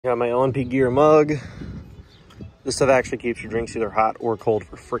Got my LNP gear mug. This stuff actually keeps your drinks either hot or cold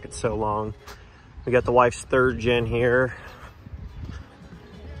for frickin' so long. We got the wife's 3rd gen here.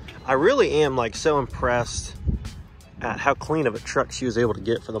 I really am like so impressed at how clean of a truck she was able to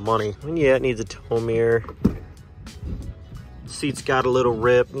get for the money. And yeah, it needs a tow mirror. Seat's got a little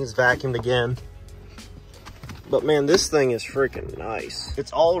rip, needs vacuumed again. But man, this thing is freaking nice.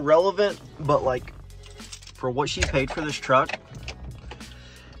 It's all relevant, but like for what she paid for this truck,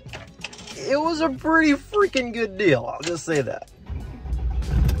 it was a pretty freaking good deal. I'll just say that.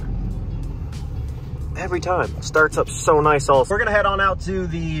 Every time. Starts up so nice also. We're gonna head on out to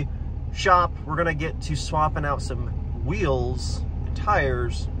the shop. We're gonna get to swapping out some wheels and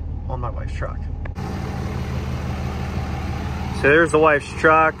tires on my wife's truck. So there's the wife's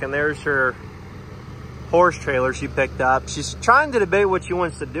truck and there's her horse trailer she picked up. She's trying to debate what she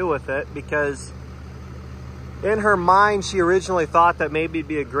wants to do with it because in her mind, she originally thought that maybe it'd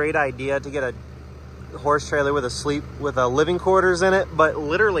be a great idea to get a horse trailer with a living quarters in it, but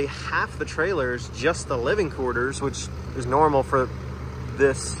literally half the trailer is just the living quarters, which is normal for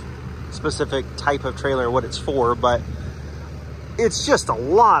this specific type of trailer, what it's for, but it's just a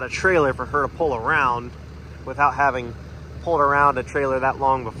lot of trailer for her to pull around without having pulled around a trailer that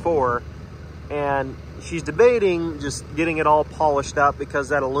long before. And she's debating just getting it all polished up because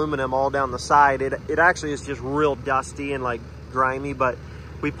that aluminum all down the side, it actually is just real dusty and like grimy, but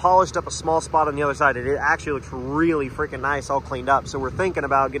we polished up a small spot on the other side and it actually looks really freaking nice, all cleaned up. So we're thinking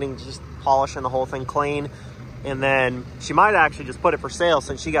about getting just polishing the whole thing clean. And then she might actually just put it for sale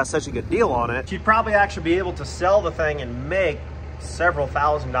since she got such a good deal on it. She'd probably actually be able to sell the thing and make several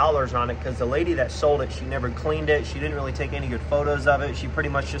 $1,000s on it because the lady that sold it, she never cleaned it. She didn't really take any good photos of it. She pretty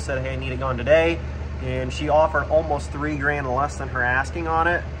much just said, hey, I need it gone today. And she offered almost $3 grand less than her asking on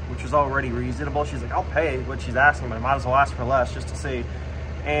it, which was already reasonable. She's like, I'll pay what she's asking, but I might as well ask for less just to see.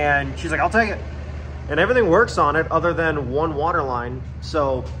 And she's like, I'll take it. And everything works on it other than one water line.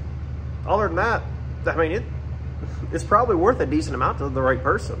 So other than that, I mean, it's probably worth a decent amount to the right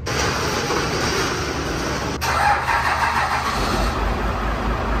person.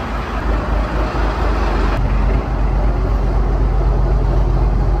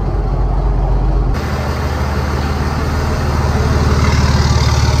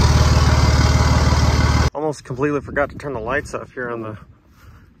 Almost completely forgot to turn the lights off here on the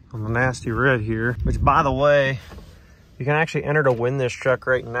nasty red here, which by the way, you can actually enter to win this truck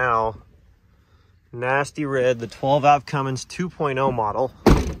right now. Nasty red, the 12-valve Cummins 2.0 model.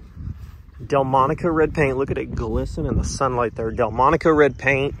 Delmonico red paint. Look at it glisten in the sunlight there. Delmonico red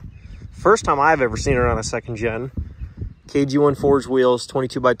paint. First time I've ever seen it on a 2nd gen. KG1 forged wheels,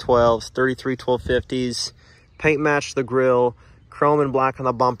 22x12s, 33 1250s. Paint matched the grille. Chrome and black on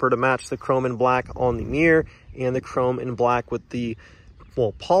the bumper to match the chrome and black on the mirror, and the chrome and black with the,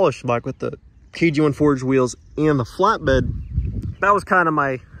 well, polished black with the KG1 forged wheels and the flatbed. That was kind of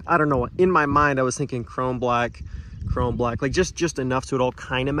my, I don't know, in my mind I was thinking chrome black, like just enough so it all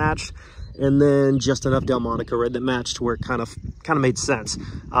kind of matched, and then just enough Delmonico red that matched to where it kind of made sense.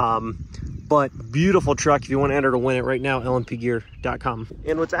 But beautiful truck. If you want to enter to win it right now, lnpgear.com.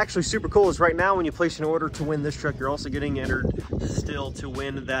 And what's actually super cool is right now when you place an order to win this truck, you're also getting entered still to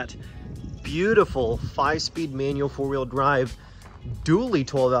win that beautiful 5-speed manual 4-wheel drive dually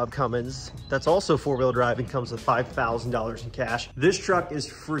 12-valve Cummins. That's also 4-wheel drive and comes with $5,000 in cash. This truck is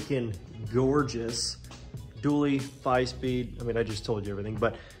freaking gorgeous. Dually 5-speed. I mean, I just told you everything,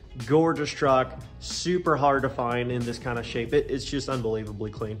 but gorgeous truck, super hard to find in this kind of shape. It's just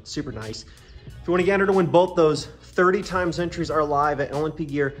unbelievably clean, super nice. If you want to get entered to win both those, 30 times entries are live at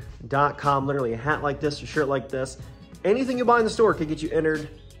lnpgear.com. Literally a hat like this, a shirt like this. Anything you buy in the store could get you entered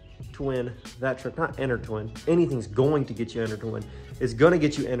to win that truck. Not entered to win, anything's going to get you entered to win. It's going to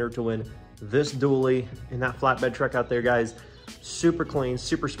get you entered to win this dually and that flatbed truck out there, guys. Super clean,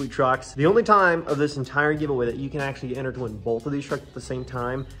 super sweet trucks. The only time of this entire giveaway that you can actually get entered to win both of these trucks at the same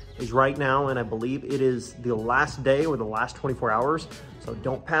time is right now, and I believe it is the last day or the last 24 hours. So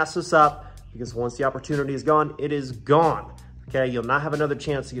don't pass this up, because once the opportunity is gone, it is gone. Okay, you'll not have another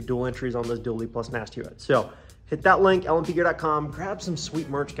chance to get dual entries on this dually plus nasty red. So hit that link, lnpgear.com, grab some sweet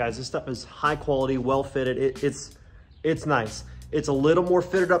merch, guys. This stuff is high quality, well fitted. It's nice. It's a little more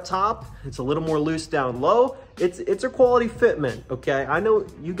fitted up top. It's a little more loose down low. It's a quality fitment, okay? I know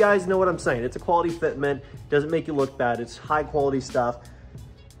you guys know what I'm saying. It's a quality fitment. Doesn't make you look bad. It's high quality stuff.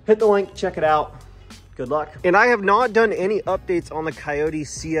 Hit the link, check it out. Good luck. And I have not done any updates on the Coyote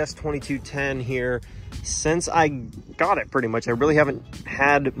CS2210 here since I got it, pretty much. I really haven't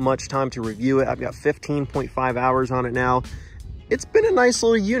had much time to review it. I've got 15.5 hours on it now. It's been a nice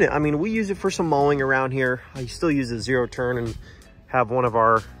little unit. I mean, we use it for some mowing around here. I still use a 0 turn and have one of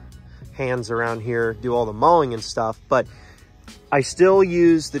our hands around here do all the mowing and stuff, but I still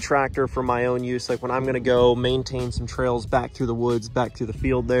use the tractor for my own use. Like when I'm gonna go maintain some trails back through the woods, back through the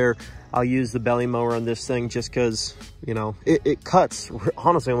field there, I'll use the belly mower on this thing just because, you know, it cuts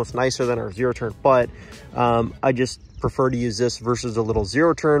honestly almost nicer than our zero turn, but I just prefer to use this versus a little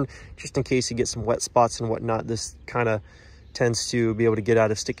zero turn, just in case you get some wet spots and whatnot. This kind of tends to be able to get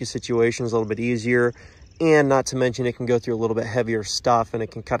out of sticky situations a little bit easier. And not to mention, it can go through a little bit heavier stuff and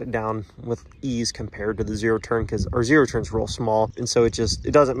it can cut it down with ease compared to the zero turn, because our zero turn's real small. And so it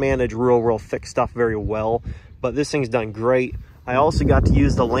doesn't manage real thick stuff very well. But this thing's done great. I also got to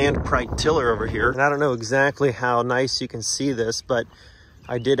use the land pride tiller over here. And I don't know exactly how nice you can see this, but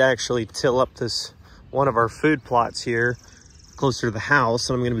I did actually till up this one of our food plots here closer to the house.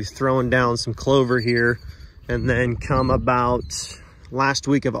 And I'm gonna be throwing down some clover here. And then come about last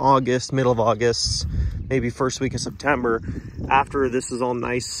week of August, middle of August, maybe first week of September, after this is all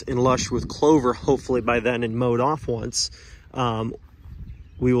nice and lush with clover, hopefully by then, and mowed off once,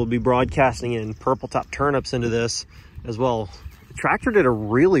 we will be broadcasting in purple top turnips into this as well. The tractor did a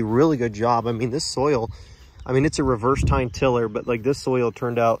really good job. I mean, this soil, I mean, it's a reverse tine tiller, but like this soil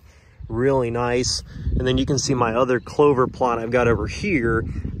turned out really nice. And then you can see my other clover plot I've got over here,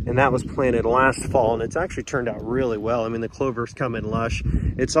 and that was planted last fall, and it's actually turned out really well. I mean, the clover's come in lush.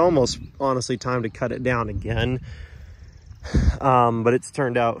 It's almost honestly time to cut it down again, but it's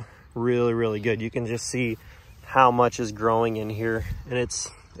turned out really good. You can just see how much is growing in here, and it's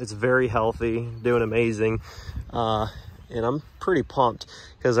very healthy, doing amazing. And I'm pretty pumped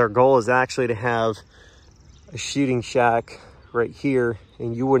because our goal is actually to have a shooting shack right here,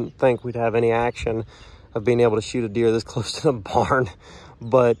 and you wouldn't think we'd have any action of being able to shoot a deer this close to the barn,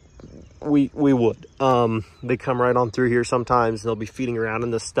 but we would. They come right on through here sometimes. They'll be feeding around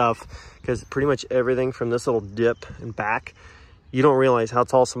in this stuff because pretty much everything from this little dip and back, you don't realize how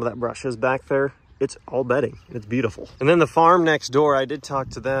tall some of that brush is back there. It's all bedding. It's beautiful. And then the farm next door, I did talk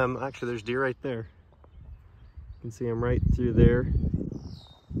to them. Actually, there's deer right there. You can see them right through there.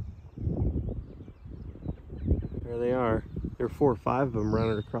 There they are. There are 4 or 5 of them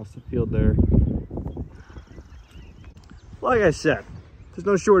running across the field there. Like I said, there's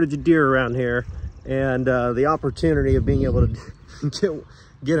no shortage of deer around here, and the opportunity of being able to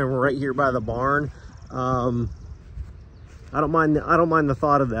get them right here by the barn, I don't mind the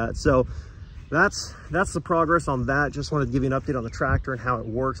thought of that. So that's the progress on that. Just wanted to give you an update on the tractor and how it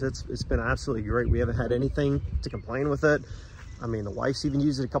works. It's been absolutely great. We haven't had anything to complain with it. I mean, the wife's even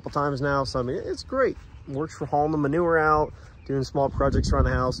used it a couple times now, so I mean, it's great. It works for hauling the manure out, doing small projects around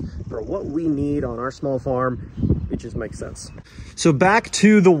the house. For what we need on our small farm, it just makes sense. So back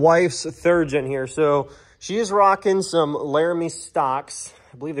to the wife's third gen here. So she is rocking some Laramie stocks.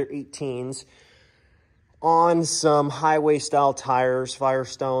 I believe they're 18s on some highway style tires,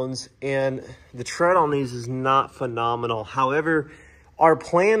 Firestones, and the tread on these is not phenomenal. However, our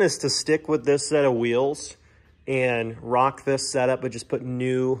plan is to stick with this set of wheels and rock this setup, but just put a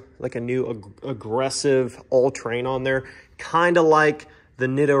new aggressive all-terrain on there, kind of like the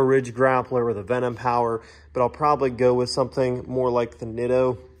Nitto Ridge Grappler or the Venom Power, but I'll probably go with something more like the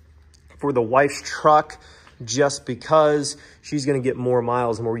Nitto for the wife's truck, just because she's going to get more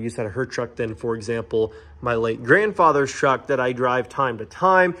miles and more use out of her truck than, for example, my late grandfather's truck that I drive time to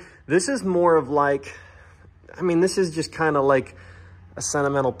time. This is more of like, I mean, this is just kind of like a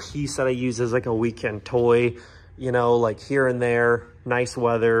sentimental piece that I use as like a weekend toy, you know, like here and there, nice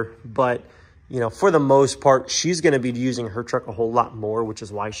weather. But, you know, for the most part, she's going to be using her truck a whole lot more, which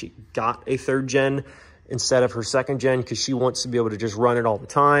is why she got a third gen instead of her second gen, because she wants to be able to just run it all the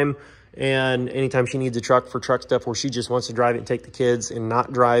time. And anytime she needs a truck for truck stuff where she just wants to drive it and take the kids and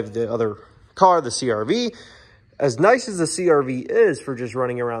not drive the other car, the CRV, as nice as the CRV is for just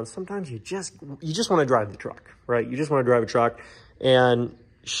running around, sometimes you just want to drive the truck, right? You just want to drive a truck. And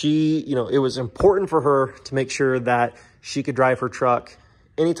she, you know, it was important for her to make sure that she could drive her truck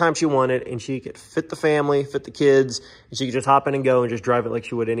anytime she wanted, and she could fit the family, fit the kids, and she could just hop in and go and just drive it like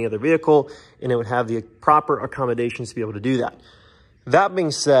she would any other vehicle, and it would have the proper accommodations to be able to do that. That being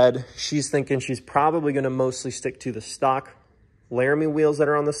said, she's thinking she's probably going to mostly stick to the stock Laramie wheels that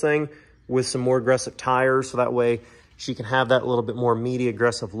are on this thing with some more aggressive tires, so that way she can have that little bit more meaty,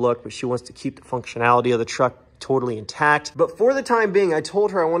 aggressive look, but she wants to keep the functionality of the truck totally intact. But for the time being, I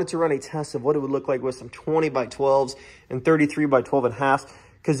told her I wanted to run a test of what it would look like with some 20 by 12s and 33 by 12 and a half,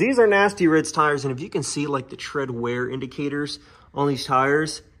 because these are Nasty Ridge tires, and if you can see like the tread wear indicators on these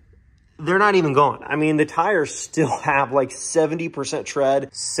tires, they're not even gone. I mean, the tires still have like 70% tread,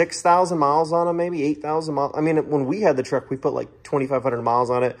 6,000 miles on them, maybe 8,000 miles. I mean, when we had the truck, we put like 2,500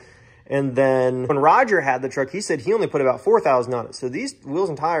 miles on it. And then when Roger had the truck, he said he only put about 4,000 on it. So these wheels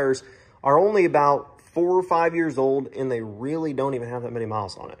and tires are only about 4 or 5 years old, and they really don't even have that many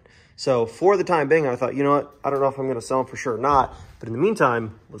miles on it. So for the time being, I thought, you know what? I don't know if I'm going to sell them for sure or not. But in the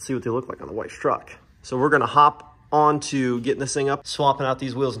meantime, let's see what they look like on the WIDES truck. So we're going to hop on to getting this thing up, swapping out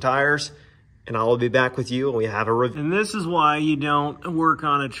these wheels and tires, and I'll be back with you when we have a review. And this is why you don't work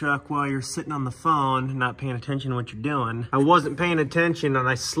on a truck while you're sitting on the phone and not paying attention to what you're doing. I wasn't paying attention, and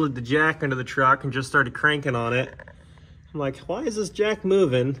I slid the jack into the truck and just started cranking on it. I'm like, why is this jack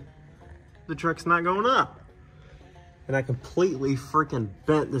moving? The truck's not going up. And I completely freaking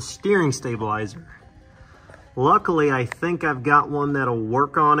bent the steering stabilizer. Luckily, I think I've got one that'll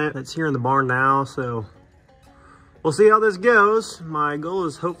work on it. That's here in the barn now, so we'll see how this goes. My goal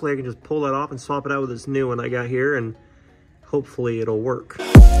is hopefully I can just pull that off and swap it out with this new one I got here, and hopefully it'll work.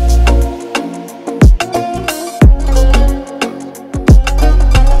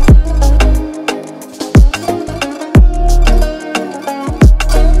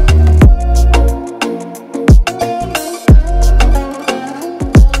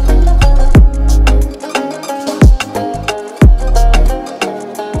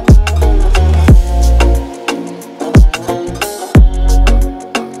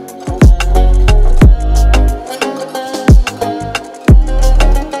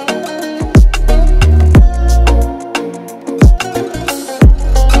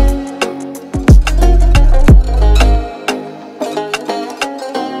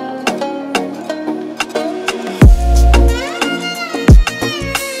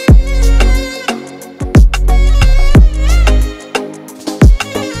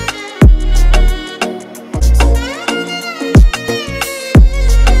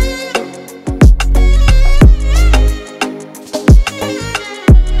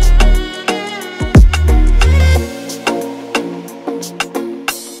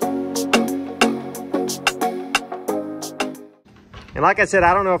 And like I said,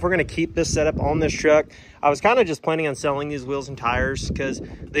 I don't know if we're going to keep this setup on this truck. I was kind of just planning on selling these wheels and tires because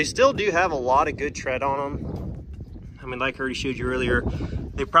they still do have a lot of good tread on them. I mean, like I already showed you earlier,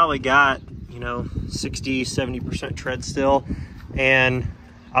 they probably got, you know, 60, 70% tread still. And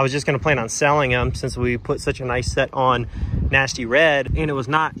I was just going to plan on selling them since we put such a nice set on Nasty Red, and it was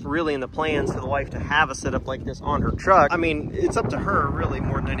not really in the plans for the wife to have a setup like this on her truck. I mean, it's up to her really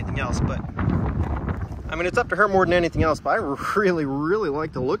more than anything else, but I really, really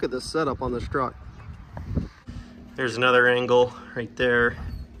like the look of this setup on this truck. There's another angle right there.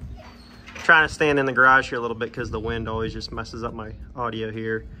 I'm trying to stand in the garage here a little bit because the wind always just messes up my audio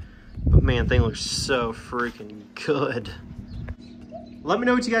here. But man, thing looks so freaking good. Let me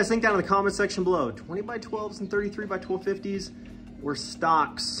know what you guys think down in the comment section below. 20 by 12s and 33 by 1250s were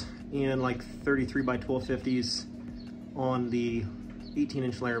stocks in like 33 by 1250s on the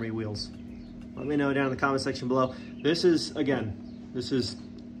 18-inch Laramie wheels. Let me know down in the comment section below. This is, again, this is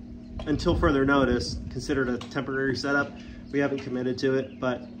until further notice considered a temporary setup. We haven't committed to it,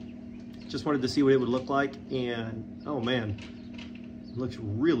 but just wanted to see what it would look like. And oh man, it looks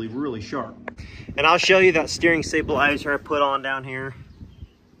really, really sharp. And I'll show you that steering stabilizer I put on down here.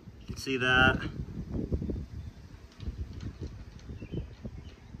 You can see that.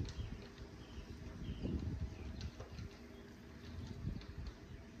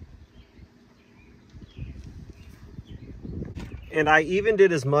 And I even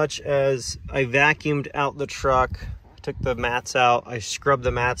did as much as I vacuumed out the truck, took the mats out, I scrubbed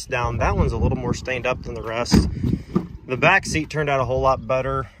the mats down. That one's a little more stained up than the rest. The back seat turned out a whole lot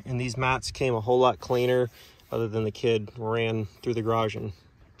better, and these mats came a whole lot cleaner, other than the kid ran through the garage and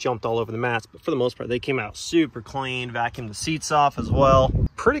jumped all over the mats. But for the most part, they came out super clean, vacuumed the seats off as well.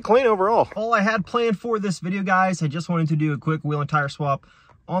 Pretty clean overall. All I had planned for this video, guys, I just wanted to do a quick wheel and tire swap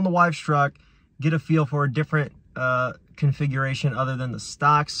on the wife's truck, get a feel for a different configuration other than the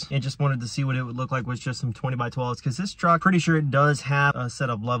stocks, and just wanted to see what it would look like with just some 20 by 12s, because this truck, pretty sure it does have a set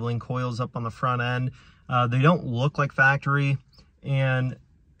of leveling coils up on the front end. They don't look like factory, and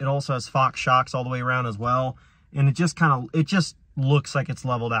it also has Fox shocks all the way around as well, and it just looks like it's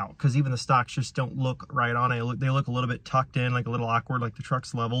leveled out, because even the stocks just don't look right on it. They look a little bit tucked in, like a little awkward, like the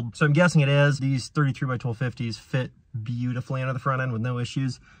truck's leveled. So I'm guessing it is. These 33 by 1250s fit beautifully under the front end with no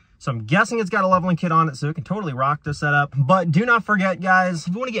issues. So I'm guessing it's got a leveling kit on it, so it can totally rock this setup. But do not forget, guys,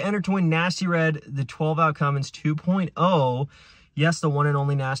 if you want to get entered to win Nasty Red, the 12-valve Cummins 2.0, yes, the one and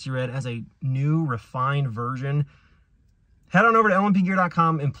only Nasty Red has a new refined version. Head on over to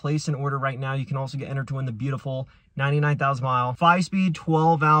lmpgear.com and place an order right now. You can also get entered to win the beautiful 99,000 mile 5-speed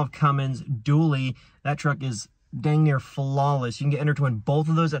 12-valve Cummins dually. That truck is dang near flawless. You can get entered to win both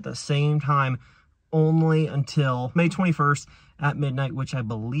of those at the same time, only until May 21st at midnight, which I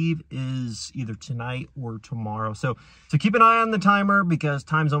believe is either tonight or tomorrow. So keep an eye on the timer because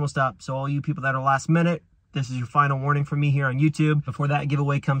time's almost up. So all you people that are last minute, this is your final warning from me here on YouTube before that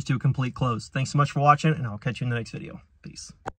giveaway comes to a complete close. Thanks so much for watching, and I'll catch you in the next video. Peace.